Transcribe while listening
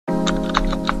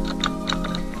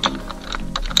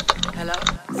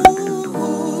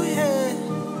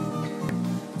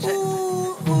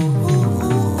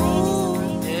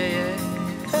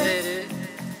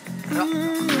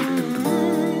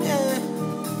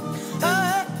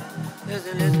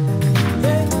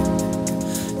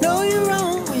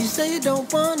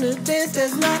don't wanna dance,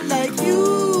 that's not like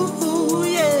you,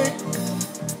 yeah.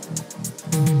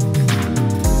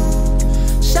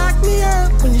 Shock me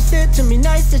up when you said to me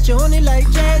nice that you only like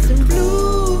jazz and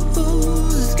blues.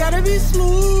 It's gotta be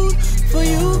smooth for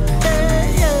you, yeah,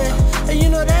 yeah. And you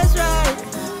know that's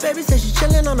right. Baby says she's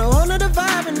chilling on a whole nother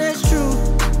vibe, and that's true.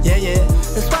 Yeah, yeah.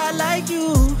 That's why I like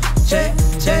you. Check,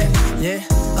 check, yeah.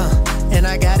 And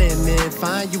I gotta admit,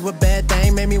 find you a bad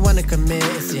thing, made me wanna commit.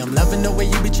 See, I'm loving the way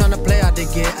you be trying to play out the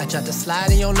get. I tried to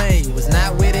slide in your lane, you was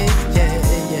not with it, yeah,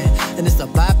 yeah. And it's a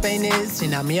bop, ain't it? See,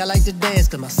 now me, I like to dance,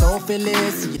 cause my soul feel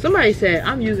it. Somebody said,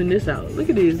 I'm using this out. Look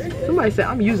at this. Somebody said,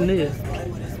 I'm using this.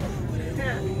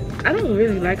 I don't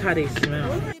really like how they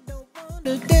smell.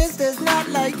 The dance that's not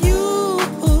like you,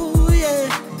 yeah.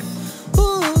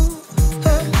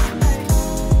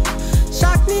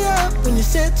 Shock me up when you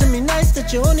said to me nice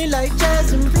that you only like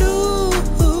jazz and blues.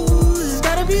 It's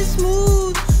gotta be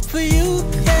smooth for you,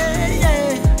 yeah,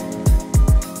 yeah.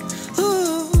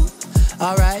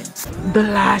 Alright. The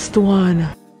last one.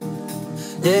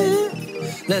 Yeah,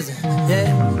 listen,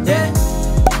 yeah, yeah.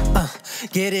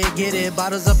 Get it,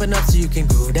 bottles up and up so you can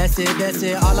groove. That's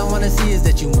it. All I wanna see is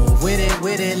that you move with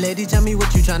it. Lady, tell me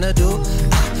what you tryna do.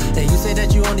 And you say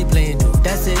that you only playing new.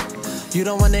 That's it. You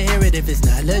don't wanna hear it if it's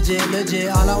not legit.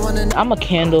 All I wanna know. I'm a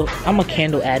candle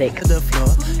addict. The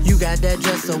floor. You got that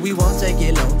dress, so we won't take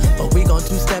it low. But we gon'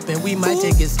 two-step and we might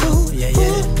take it slow. Yeah,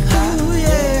 yeah. Ooh,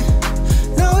 yeah.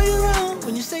 No, you're wrong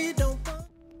when you say you don't.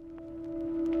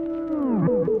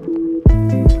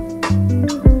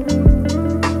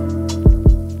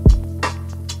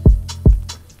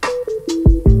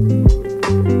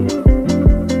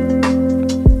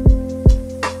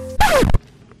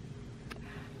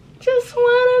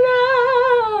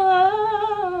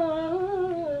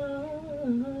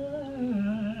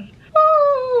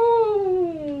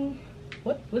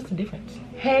 What's the difference?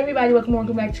 Hey everybody,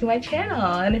 welcome back to my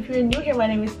channel. And if you're new here, my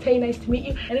name is Tay. Nice to meet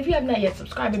you. And if you have not yet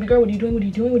subscribed, baby girl, what are you doing? What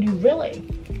are you really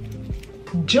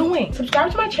doing? Subscribe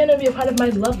to my channel and be a part of my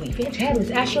lovely,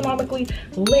 fantabulous, astronomically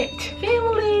lit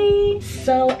family.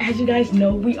 So as you guys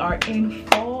know, we are in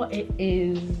fall. It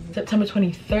is September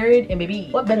 23rd, and baby,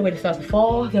 what better way to start the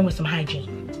fall than with some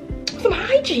hygiene? Who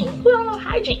don't know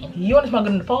hygiene? You want to smell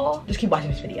good in the fall? Just keep watching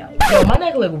this video. Yo, my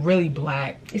neck look really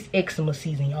black. It's eczema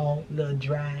season, y'all. A little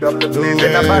dry.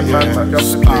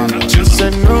 Just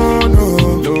said no.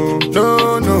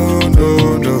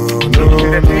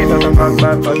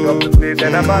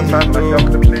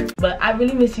 But I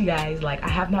really miss you guys. Like, I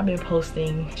have not been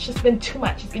posting. It's just been too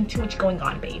much. It's been too much going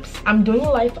on, babes. I'm doing a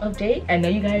life update. I know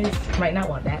you guys might not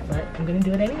want that, but I'm gonna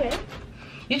do it anyway.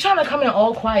 You're trying to come in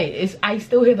all quiet. I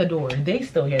still hear the door. They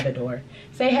still hear the door.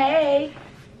 Say hey.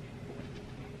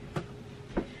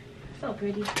 So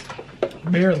pretty.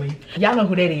 Barely. Y'all know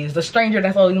who that is. The stranger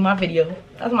that's always in my video.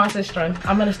 That's my sister.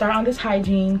 I'm gonna start on this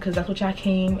hygiene because that's what y'all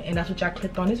came and that's what y'all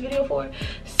clicked on this video for.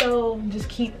 So just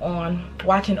keep on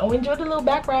watching. Oh, enjoy the little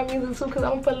background music too, because I'm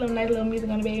gonna put a little nice little music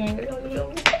on the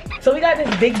video. So we got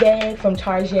this big bag from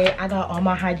Target. I got all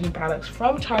my hygiene products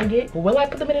from Target. Will I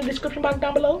put them in the description box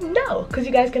down below? No, because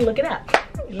you guys can look it up.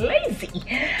 Lazy.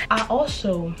 I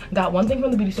also got one thing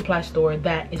from the beauty supply store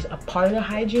that is a part of the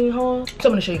hygiene haul. So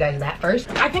I'm gonna show you guys that first.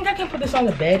 I think I can put this on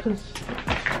the bed because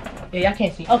yeah, y'all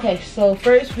can't see. Okay, so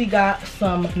first we got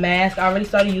some masks. I already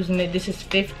started using it. This is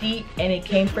 50 and it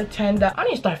came for $10. I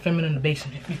need to start filming in the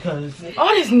basement because all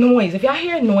this noise. If y'all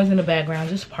hear noise in the background,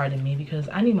 just pardon me because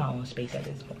I need my own space at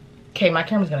this point. Okay, my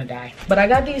camera's gonna die. But I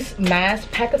got these masks,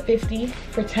 pack of 50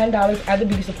 for $10 at the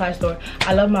beauty supply store.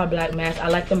 I love my black masks. I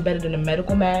like them better than the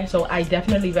medical masks. So I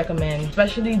definitely recommend,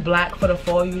 especially black for the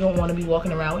fall. You don't wanna be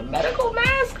walking around with medical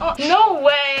masks on. No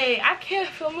way, I can't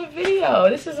film a video.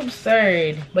 This is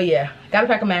absurd. But yeah, got a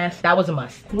pack of masks. That was a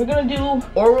must. We're gonna do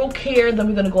oral care, then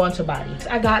we're gonna go on to body.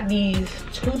 I got these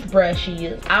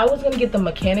toothbrushes. I was gonna get the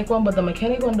mechanic one, but the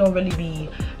mechanic one don't really be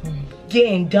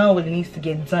getting done what it needs to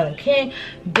get done. Okay,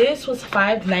 this was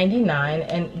 $5.99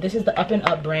 and this is the Up and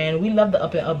Up brand. We love the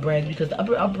Up and Up brands because the Up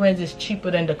and Up brands is cheaper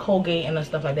than the Colgate and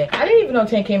stuff like that. I didn't even know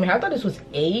 10 came in here. I thought this was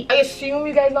 8. I assume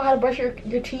you guys know how to brush your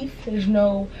teeth. There's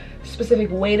no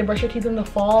specific way to brush your teeth in the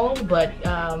fall, but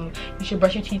you should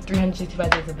brush your teeth 365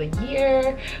 days of the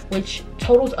year, which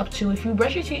totals up to, if you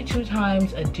brush your teeth 2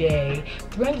 times a day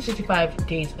 365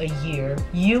 days a year,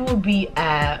 you will be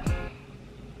at,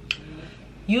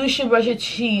 you should brush your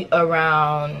teeth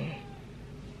around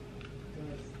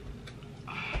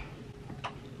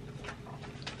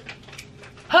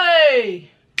hey,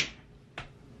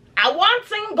 I want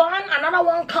thing gone, another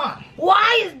one come.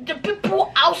 Why is the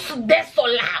people out there so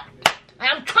loud? I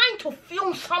am trying to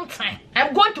film something.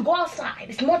 I'm going to go outside.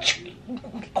 It's much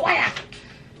quiet.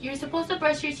 You're supposed to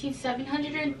brush your teeth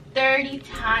 730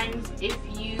 times if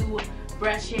you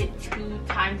brush it 2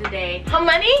 times a day. How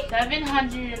many?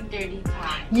 730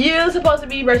 times. You're supposed to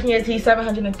be brushing your teeth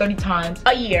 730 times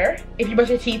a year if you brush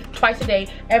your teeth twice a day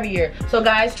every year. So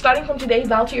guys, starting from today,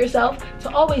 vow to yourself to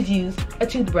always use a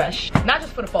toothbrush, not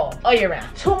just for the fall, all year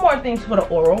round. 2 more things for the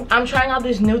oral. I'm trying out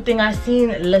this new thing I seen,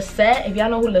 Lisette. If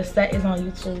y'all know who Lisette is on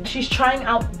YouTube, she's trying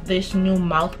out this new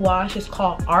mouthwash. It's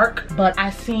called Arc, but I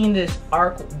seen this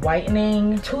Arc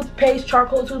whitening toothpaste,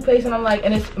 charcoal toothpaste, and I'm like,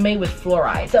 and it's made with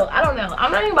fluoride. So I don't know.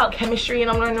 I'm learning about chemistry,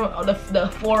 and I'm learning about the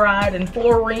fluoride and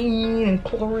fluorine and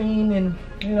chlorine and,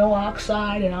 you know,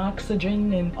 oxide and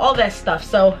oxygen and all that stuff.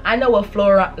 So I know what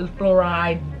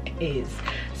fluoride is.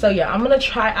 So yeah, I'm gonna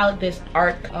try out this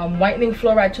Arc whitening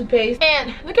fluoride toothpaste.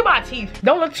 And look at my teeth.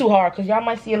 Don't look too hard because y'all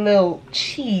might see a little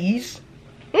cheese.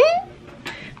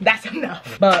 That's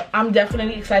enough. But I'm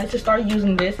definitely excited to start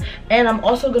using this. And I'm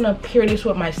also gonna pair this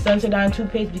with my Sensodyne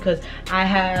toothpaste because I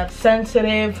have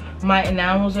sensitive, my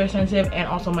enamels are sensitive, and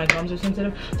also my gums are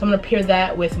sensitive. So I'm gonna pair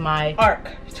that with my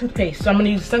Arc toothpaste. So I'm gonna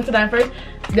use Sensodyne first,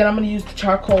 then I'm gonna use the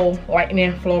charcoal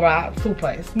whitening fluoride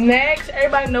toothpaste. Next,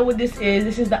 everybody know what this is.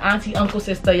 This is the auntie, uncle,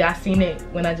 sister. Y'all seen it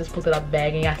when I just put it up the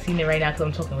bag, and y'all seen it right now because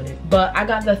I'm talking with it. But I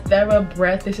got the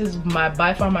TheraBreath. This is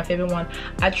by far my favorite one.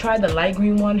 I tried the light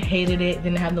green one, hated it,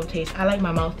 didn't have no taste. I like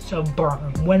my mouth to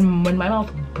burn. When my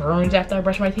mouth burns after I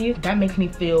brush my teeth, that makes me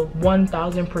feel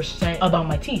 1000% about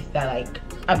my teeth. That like,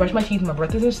 I brush my teeth, my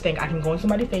breath doesn't stink, I can go in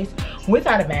somebody's face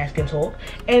without a mask and talk,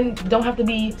 and don't have to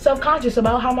be self-conscious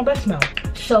about how my breath smells.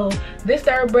 So this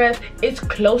TheraBreath, it's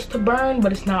close to burn,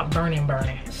 but it's not burning.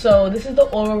 So this is the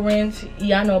oral rinse.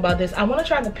 Y'all know about this. I want to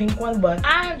try the pink one, but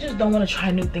I just don't want to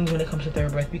try new things when it comes to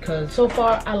TheraBreath because so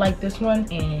far I like this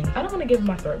one, and I don't want to give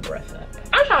my TheraBreath up.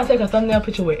 I'm trying to take a thumbnail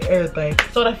picture with everything.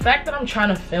 So the fact that I'm trying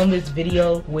to film this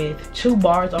video with 2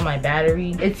 bars on my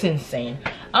battery, it's insane.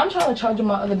 I'm trying to charge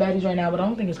my other batteries right now, but I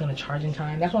don't think it's gonna charge in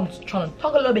time. That's why I'm trying to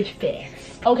talk a little bit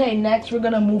fast. Okay, next we're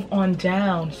gonna move on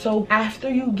down. So after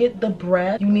you get the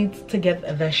breath, you need to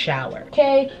get the shower.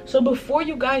 Okay, so before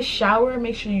you guys shower,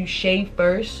 make sure you shave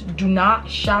first. Do not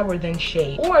shower then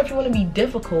shave. Or if you want to be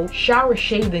difficult, shower,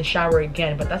 shave, then shower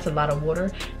again. But that's a lot of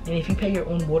water, and if you pay your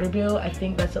own water bill, I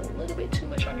think that's a little bit too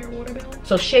much on your water bill.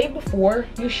 So shave before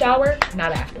you shower,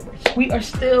 not afterwards. We are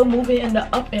still moving in the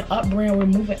Up and Up brand. We're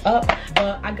moving up,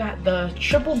 but I got the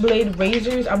triple blade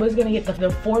razors. I was gonna get the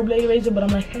 4 blade razor, but I'm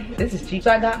like, hey, this is cheap.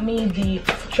 So I got me the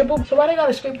triple. So why they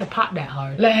gotta scrape the pot that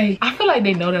hard? Like, I feel like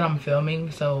they know that I'm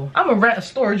filming, so I'm gonna rent a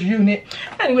storage unit.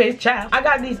 Anyways, child, I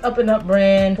got these Up and Up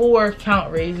brand 4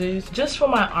 count razors just for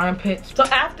my armpits. So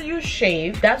after you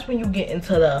shave, that's when you get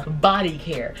into the body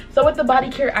care. So with the body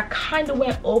care, I kind of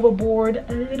went overboard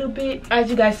a little bit. As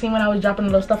you guys seen when I was dropping a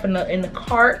little stuff in the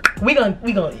cart. We gonna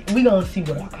see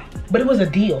what I got. But it was a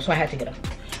deal, so I had to get them.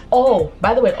 Oh,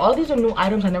 by the way, all these are new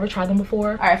items. I never tried them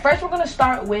before. All right, first we're gonna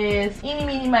start with eeny,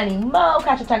 meeny, miny, mo.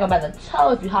 Catch a tiger by the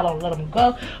toe. If you hot, don't let them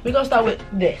go. We're gonna start with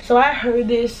this. So I heard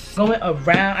this going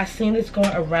around. I seen this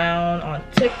going around on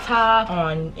TikTok,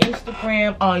 on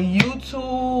Instagram, on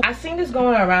YouTube. I seen this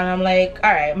going around. I'm like,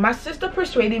 all right, my sister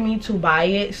persuaded me to buy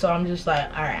it, so I'm just like,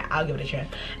 all right, I'll give it a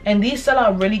chance. And these sell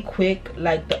out really quick.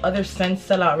 Like the other scents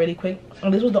sell out really quick.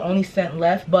 And this was the only scent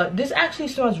left, but this actually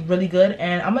smells really good,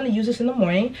 and I'm gonna use this in the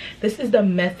morning. This is the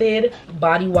Method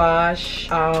body wash.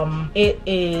 It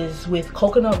is with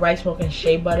coconut, rice milk, and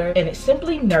shea butter, and it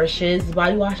simply nourishes.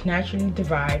 Body wash naturally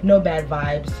derived, no bad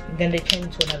vibes. Then they change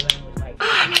into another language like,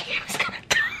 ah, my camera's gonna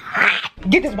die.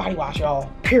 Get this body wash,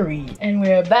 y'all. Period. And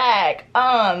we're back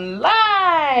on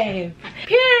live.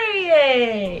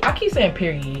 Period. I keep saying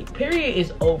period. Period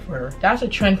is over. That's a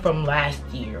trend from last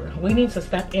year. We need to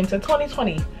step into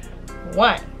 2021.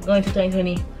 Going to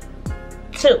 2022.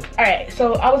 All right,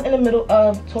 so I was in the middle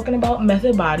of talking about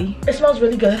Method body. It smells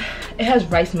really good. It has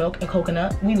rice milk and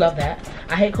coconut. We love that.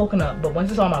 I hate coconut, but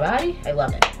once it's on my body, I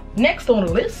love it. Next on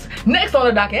the list, next on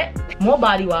the docket, more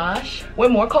body wash with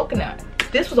more coconut.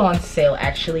 This was on sale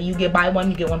actually. You get buy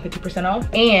one, you get 150% off.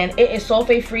 And it is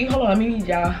sulfate free. Hold on, let me read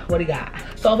y'all what it got.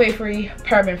 Sulfate free,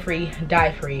 paraben free,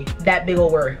 dye free. That big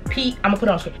old word. I'm gonna put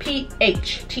it on screen.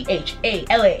 PHTHALATE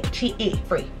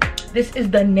free. This is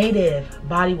the Native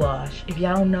body wash. If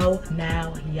y'all don't know,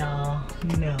 now y'all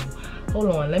know.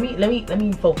 Hold on, let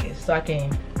me focus so I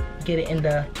can get it in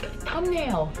the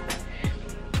thumbnail.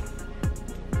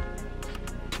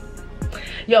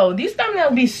 Yo, these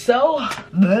thumbnails be so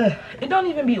bleh. It don't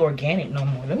even be organic no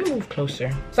more. Let me move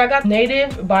closer. So I got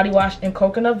native body wash and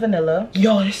coconut vanilla.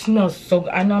 Yo, it smells so good.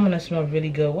 I know I'm gonna smell really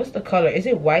good. What's the color? Is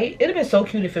it white? It'd have been so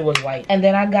cute if it was white. And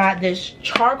then I got this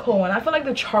charcoal one. I feel like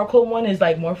the charcoal one is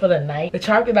like more for the night. The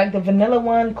charcoal, like the vanilla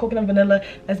one, coconut vanilla,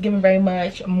 that's giving very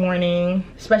much morning.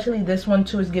 Especially this one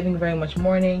too is giving very much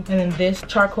morning. And then this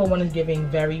charcoal one is giving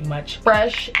very much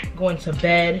fresh, going to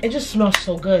bed. It just smells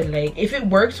so good. Like if it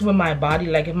works with my body,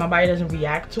 like if my body doesn't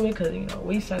react to it, because you know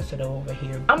we sensitive over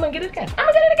here, I'm gonna get it again. I'm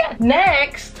gonna get it again.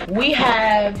 Next we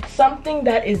have something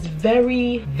that is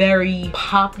very, very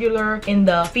popular in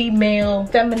the female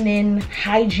feminine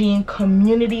hygiene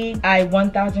community. I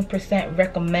 1000%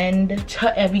 recommend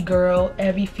to every girl,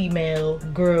 every female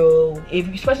girl,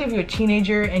 especially if you're a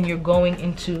teenager and you're going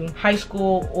into high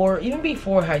school, or even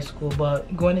before high school,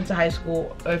 but going into high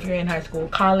school, or if you're in high school,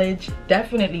 college,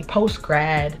 definitely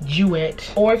post-grad,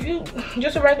 duet, or if you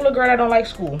just a regular girl that don't like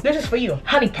school, this is for you.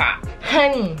 Honey pop.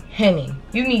 Honey,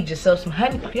 you need yourself some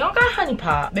honey pop. If you don't got honey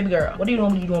pop, baby girl, what are you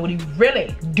doing? What are you doing? What are you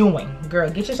really doing? Girl,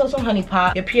 get yourself some honey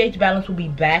pop. Your pH balance will be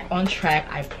back on track.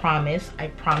 I promise.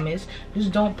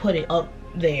 Just don't put it up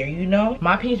there, you know.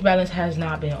 My pH balance has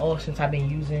not been off since I've been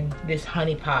using this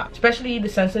honey pop, especially the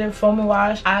sensitive foaming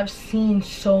wash. I've seen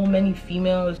so many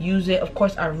females use it. Of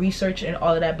course I researched and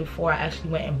all of that before I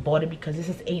actually went and bought it, because this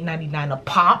is $8.99 a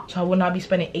pop, so I will not be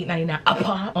spending $8.99 a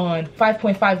pop on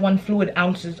 5.51 fluid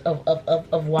ounces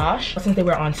of wash. Since they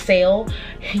were on sale,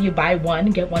 you buy one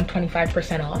get one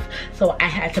 25% off, so I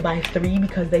had to buy 3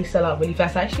 because they sell out really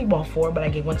fast. I actually bought 4, but I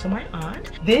gave one to my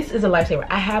aunt. This is a lifesaver.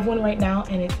 I have one right now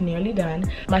and it's nearly done.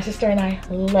 My sister and I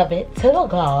love it to the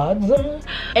gods.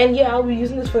 And yeah, I'll be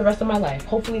using this for the rest of my life.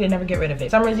 Hopefully they never get rid of it.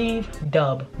 Summer's Eve,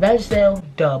 dub. Veg sale,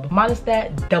 dub.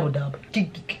 Monostat, double dub.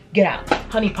 Get out.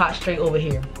 Honey pot straight over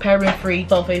here. Paraben free,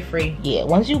 sulfate free. Yeah,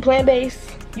 once you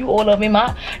plant-based, you all up in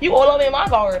my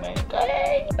garden.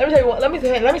 Okay. Let me tell you what, let me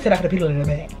say that for the people in the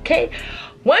back. Okay?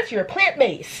 Once you're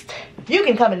plant-based, you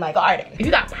can come in my garden. If you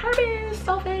got paraben,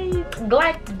 sulfate,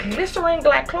 glycerin,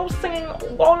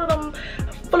 glycosin, all of them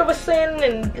fluorescent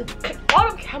and all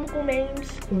the chemical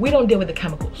names, we don't deal with the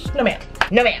chemicals. No ma'am,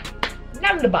 no ma'am,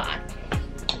 not in the bod.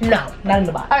 No, not in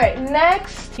the box. All right,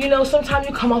 next, you know, sometimes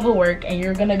you come off of work and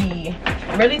you're gonna be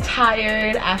really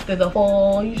tired after the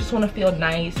fall. You just wanna feel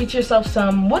nice. Get yourself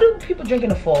some, what do people drink in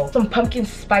the fall? Some pumpkin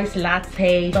spice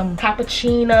latte, some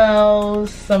cappuccinos,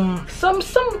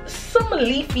 some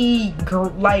leafy,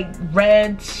 like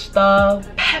red stuff,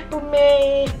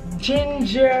 peppermint,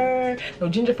 ginger, no,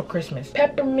 ginger for Christmas,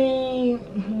 peppermint,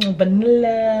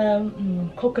 vanilla,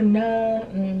 coconut,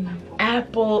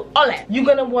 apple, all that. You're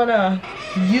gonna wanna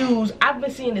use, I've been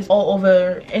seeing this all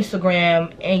over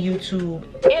Instagram and YouTube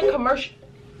and commercial.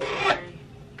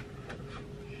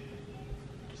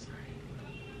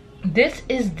 This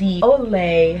is the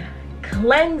Olay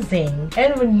cleansing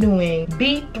and renewing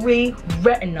B3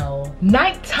 retinol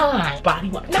nighttime body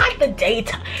wash. Not the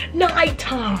daytime,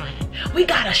 nighttime. We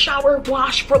got a shower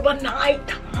wash for the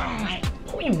nighttime.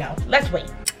 Who you know? Let's wait.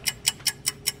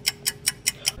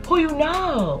 Who you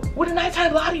know? With a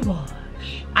nighttime body wash.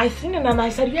 I seen it and I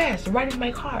said yes, right in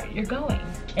my cart. You're going.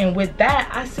 And with that,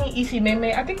 I seen EC Meme.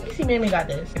 I think EC Meme got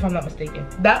this, if I'm not mistaken.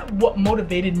 That what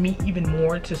motivated me even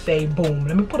more to say, boom,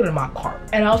 let me put it in my cart.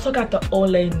 And I also got the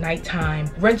Olay Nighttime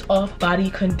Rinse Off Body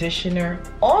Conditioner.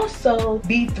 Also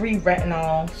B3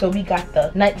 Retinol. So we got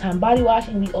the nighttime body wash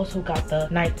and we also got the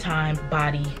nighttime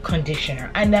body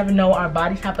conditioner. I never know our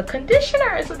bodies have a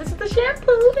conditioner. So this is the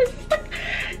shampoo.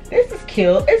 This is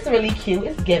cute. It's really cute.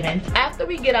 It's given. After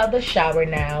we get out the shower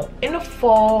now, in the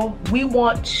fall, we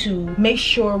want to make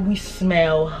sure we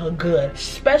smell good,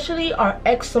 especially our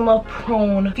eczema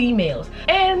prone females.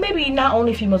 And maybe not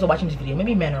only females are watching this video,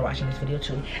 maybe men are watching this video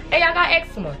too. And y'all got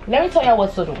eczema. Let me tell y'all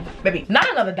what to do. Baby,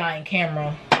 not another dying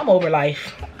camera. I'm over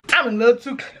life. I'm a little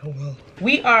too close.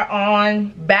 We are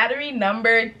on battery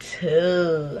number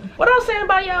 2. What I was saying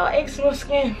about y'all eczema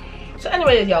skin. So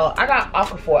anyways, y'all, I got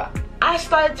Aquaphor. I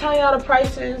started telling y'all the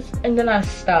prices and then I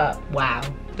stopped. Wow,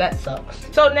 that sucks.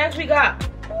 So next we got,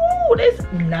 ooh, this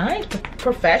nice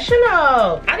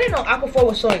professional. I didn't know Aquaphor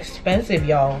was so expensive,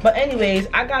 y'all. But anyways,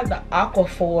 I got the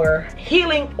Aquaphor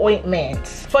healing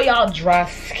ointments for y'all dry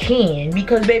skin,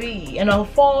 because baby, in the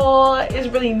fall it's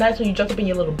really nice when you dress up in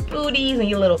your little booties and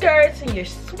your little skirts and your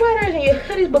sweaters and your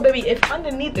hoodies, but baby, if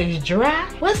underneath is dry,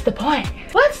 what's the point?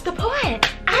 What's the point?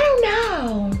 I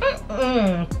don't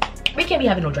know. We can't be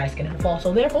having no dry skin in the fall,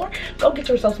 so therefore, go get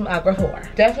yourself some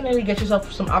Aquaphor. Definitely get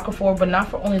yourself some Aquaphor, but not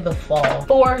for only the fall.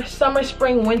 For summer,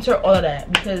 spring, winter, all of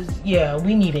that, because yeah,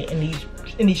 we need it in these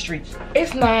in these streets.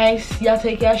 It's nice. Y'all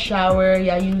take your shower,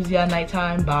 y'all use your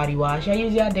nighttime body wash, y'all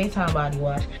use your daytime body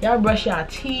wash, y'all brush your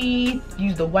teeth,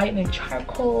 use the whitening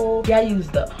charcoal, y'all use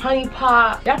the honey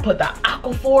pot, y'all put the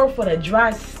aquaphor for the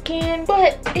dry skin.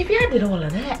 But if y'all did all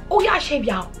of that, oh, y'all shave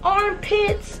y'all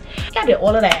armpits, y'all did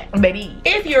all of that, baby.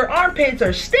 If your armpits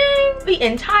are sting, the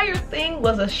entire thing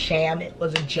was a sham. It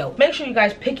was a joke. Make sure you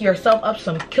guys pick yourself up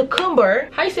some cucumber,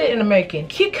 how you say it in American,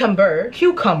 cucumber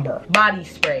body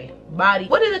spray.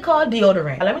 What is it called?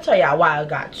 Deodorant. Let me tell y'all why I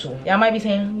got two. Y'all might be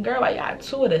saying, girl, why you got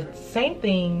two of the same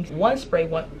things, one spray,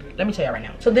 one. Let me tell y'all right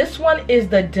now. So this one is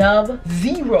the Dove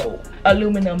Zero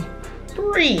aluminum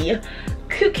free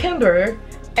cucumber,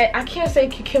 and I can't say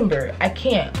cucumber, I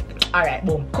can't. All right,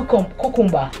 boom.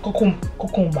 Cucumber.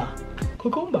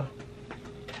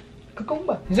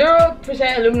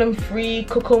 0% aluminum free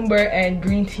cucumber and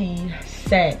green tea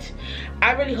scent.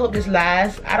 I really hope this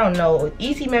lasts. I don't know.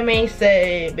 Easy Meme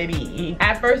said, baby,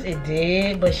 at first it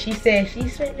did, but she said she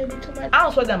sweat a little bit too much. I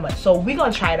don't sweat that much, so we're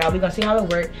gonna try it out. We're gonna see how it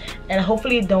works, and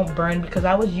hopefully it don't burn, because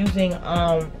I was using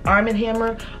Arm &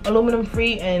 Hammer aluminum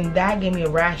free, and that gave me a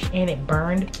rash and it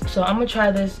burned. So I'm gonna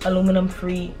try this aluminum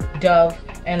free Dove,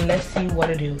 and let's see what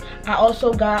it do. I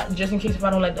also got, just in case if I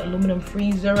don't like the aluminum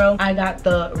free Zero, I got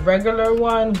the regular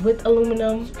one with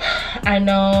aluminum. I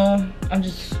know I'm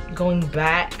just going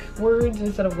backwards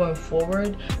instead of going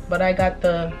forward, but I got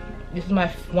the, this is my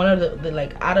one of the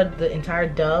like, out of the entire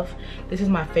Dove, this is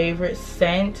my favorite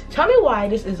scent. Tell me why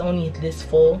this is only this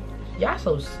full. Y'all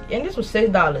so, and this was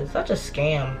 $6. Such a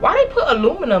scam. Why they put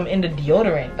aluminum in the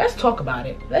deodorant? Let's talk about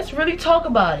it. Let's really talk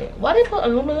about it. Why they put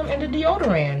aluminum in the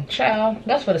deodorant? Child,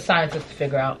 that's for the scientists to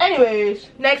figure out. Anyways,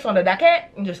 next on the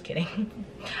docket, I'm just kidding.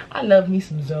 I love me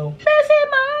some Zoe.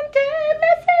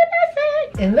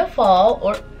 In the fall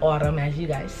or autumn, as you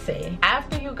guys say,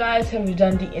 after you guys have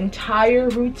done the entire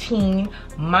routine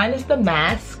minus the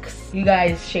masks, you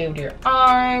guys shaved your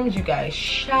arms, you guys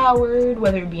showered,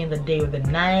 whether it be in the day or the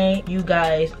night, you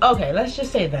guys, okay, let's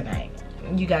just say the night.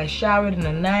 You guys showered in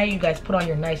the night, you guys put on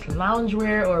your nice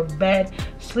loungewear or bed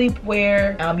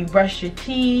sleepwear, you brushed your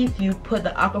teeth, you put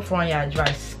the aquaphor on your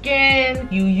dry skin,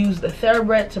 you use the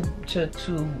TheraBreath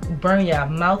to burn your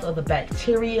mouth of the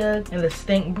bacteria and the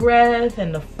stink breath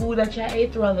and the food that y'all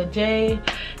ate throughout the day.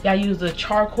 Y'all use the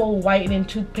charcoal whitening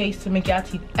toothpaste to make y'all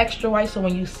teeth extra white, so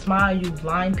when you smile you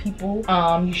blind people.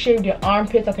 You shaved your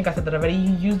armpits, I think I said that already.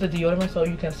 You use the deodorant so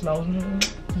you can smell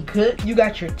good. You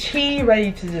got your tea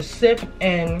ready to just sip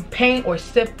and paint, or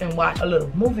sip and watch a little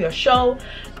movie or show,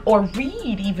 or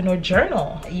read even, or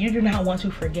journal. You do not want to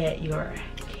forget your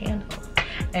candle.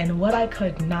 And what I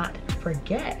could not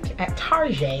forget at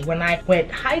Target when I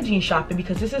went hygiene shopping,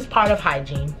 because this is part of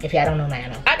hygiene, if y'all don't know,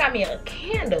 now I got me a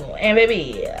candle, and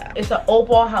baby, it's an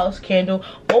Opal House candle.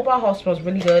 Opal House smells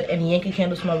really good, and Yankee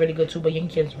candles smell really good too, but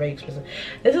Yankee candles very expensive.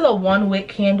 This is a 1-wick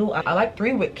candle. I like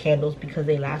 3-wick candles because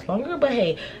they last longer, but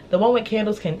hey, the 1-wick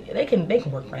candles can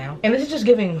work for now. And this is just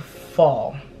giving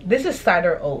fall. This is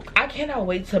cider oak. I cannot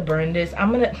wait to burn this.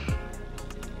 I'm gonna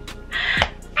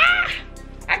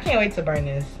I can't wait to burn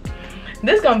this.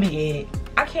 This is gonna be it.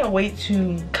 I can't wait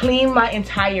to clean my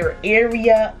entire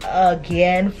area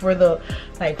again for the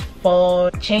like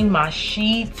fall. Change my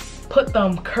sheets, put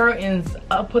them curtains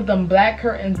up, put them black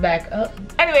curtains back up.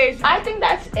 Anyways, I think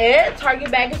that's it. Target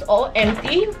bag is all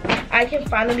empty. I can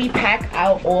finally pack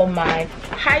out all my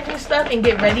hygiene stuff and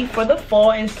get ready for the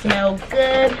fall and smell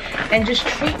good and just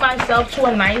treat myself to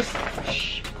a nice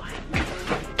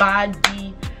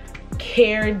body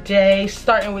care day,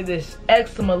 starting with this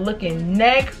eczema looking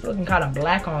neck. Looking kind of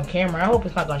black on camera. I hope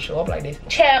it's not gonna show up like this.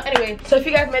 Ciao. Anyway, so if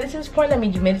you guys made it to this point, that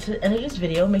means you made it to the end of this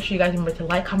video. Make sure you guys remember to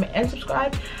like, comment, and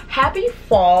subscribe. Happy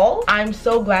fall. I'm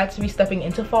so glad to be stepping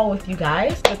into fall with you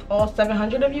guys, with all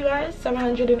 700 of you guys,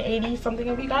 780 something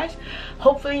of you guys.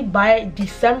 Hopefully by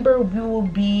December we will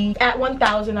be at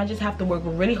 1,000. I just have to work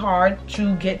really hard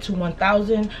to get to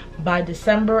 1,000 by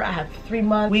December. I have 3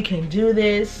 months. We can do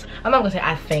this. I'm not gonna say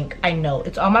I think, I know.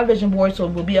 It's on my vision board, so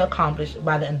it will be accomplished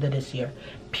by the end of this year.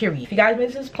 Period. If you guys made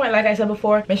it to this point, like I said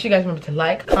before, make sure you guys remember to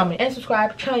like, comment, and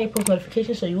subscribe. Turn on your post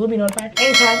notifications so you will be notified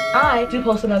anytime I do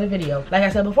post another video. Like I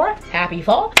said before, happy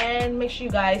fall, and make sure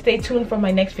you guys stay tuned for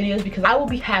my next videos, because I will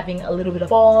be having a little bit of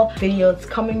fall videos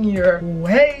coming your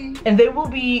way, and they will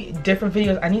be different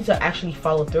videos. I need to actually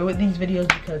follow through with these videos,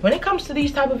 because when it comes to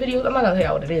these type of videos, I'm not gonna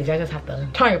tell you what it is. I just have to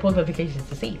turn on your post notifications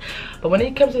to see. But when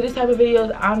it comes to this type of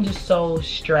videos, I'm just so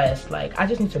stressed. Like, I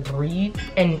just need to breathe,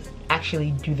 and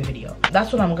actually do the video.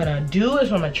 That's what I'm gonna do,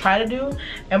 is what I'm gonna try to do,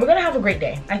 and we're gonna have a great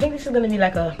day. I think this is gonna be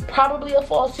like probably a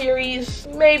fall series,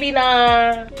 maybe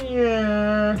not.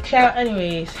 Ciao.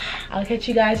 Anyways, I'll catch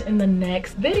you guys in the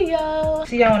next video.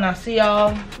 See y'all when I see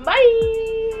y'all.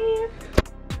 Bye.